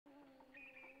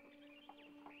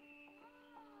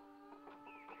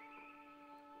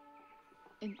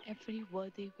In every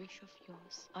worthy wish of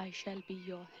yours, I shall be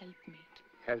your helpmate.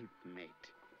 Helpmate.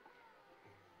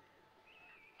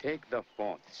 Take the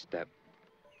fourth step,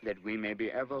 that we may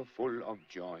be ever full of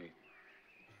joy.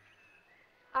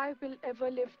 I will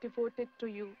ever live devoted to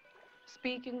you,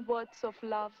 speaking words of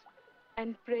love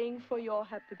and praying for your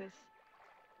happiness.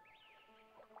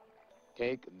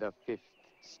 Take the fifth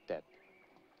step,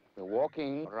 the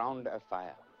walking round a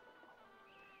fire,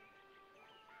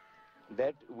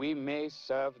 that we may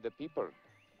serve the people.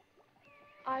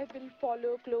 I will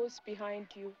follow close behind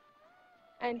you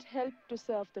and help to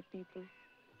serve the people.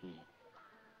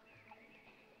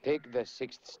 Take the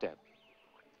sixth step,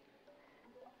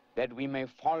 that we may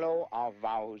follow our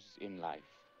vows in life.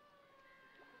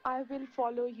 I will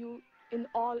follow you in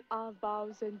all our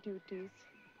vows and duties.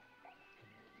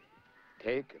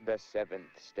 Take the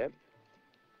seventh step,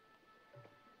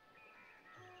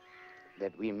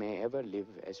 that we may ever live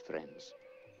as friends.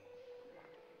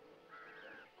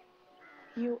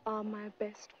 You are my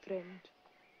best friend,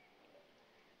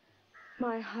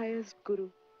 my highest guru,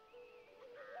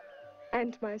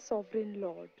 and my sovereign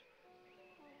lord.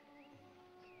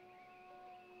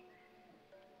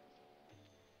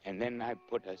 And then I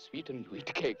put a sweetened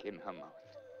wheat cake in her mouth.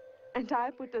 And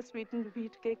I put a sweetened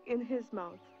wheat cake in his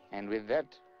mouth. And with that,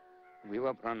 we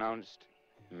were pronounced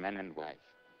man and wife.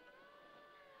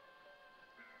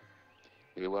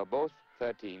 We were both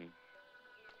 13.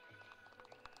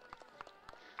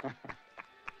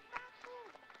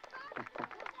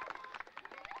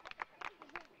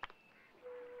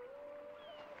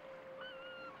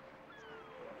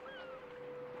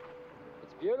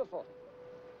 It's beautiful.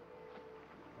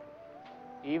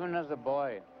 Even as a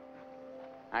boy,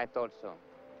 I thought so.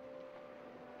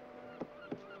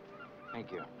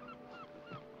 Thank you.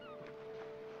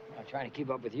 Trying to keep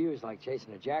up with you is like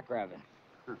chasing a jackrabbit.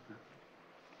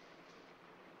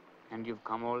 And you've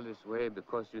come all this way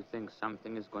because you think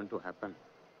something is going to happen.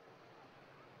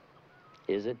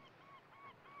 Is it?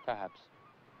 Perhaps.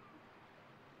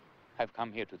 I've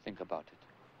come here to think about it.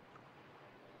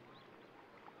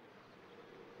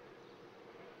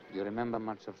 You remember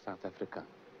much of South Africa?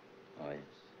 Oh, yes.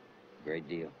 Great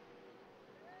deal.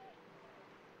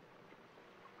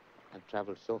 I've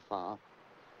traveled so far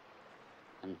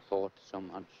and thought so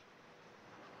much.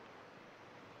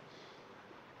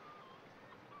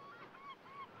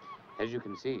 As you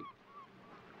can see,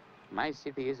 my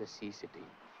city is a sea city.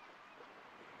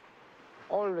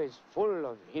 Always full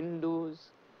of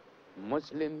Hindus,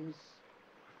 Muslims,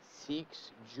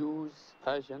 Sikhs, Jews,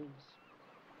 Persians.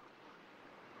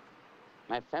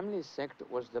 My family's sect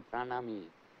was the Pranami,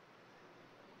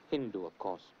 Hindu, of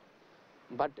course.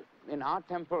 But in our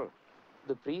temple,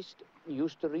 the priest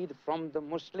used to read from the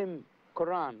Muslim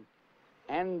Quran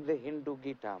and the Hindu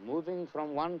Gita, moving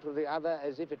from one to the other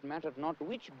as if it mattered not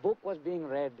which book was being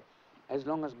read, as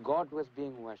long as God was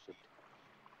being worshipped.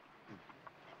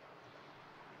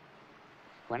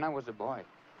 When I was a boy,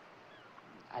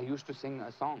 I used to sing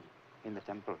a song in the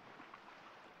temple.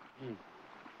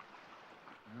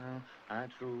 A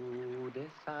true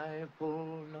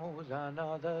disciple knows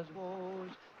another's woes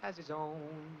as his own.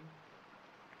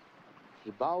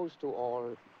 He bows to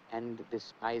all and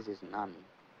despises none.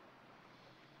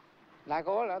 Like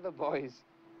all other boys,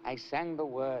 I sang the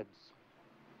words,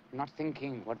 not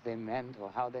thinking what they meant or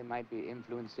how they might be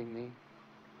influencing me.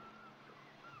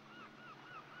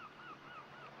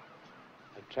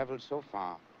 I've traveled so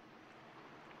far,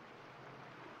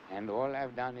 and all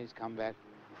I've done is come back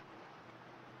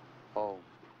home.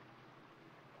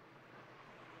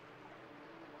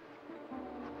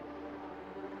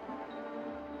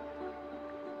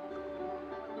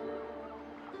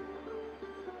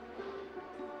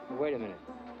 Wait a minute.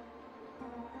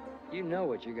 You know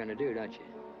what you're going to do, don't you?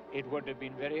 It would have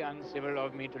been very uncivil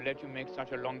of me to let you make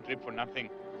such a long trip for nothing.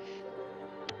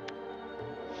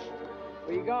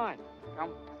 Where you going?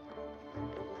 Come.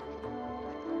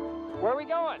 Where are we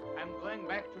going? I'm going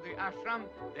back to the ashram.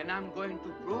 Then I'm going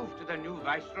to prove to the new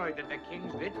viceroy that the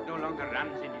king's writ no longer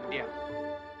runs in India.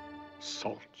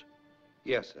 Salt.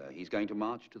 Yes, sir. He's going to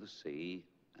march to the sea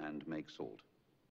and make salt.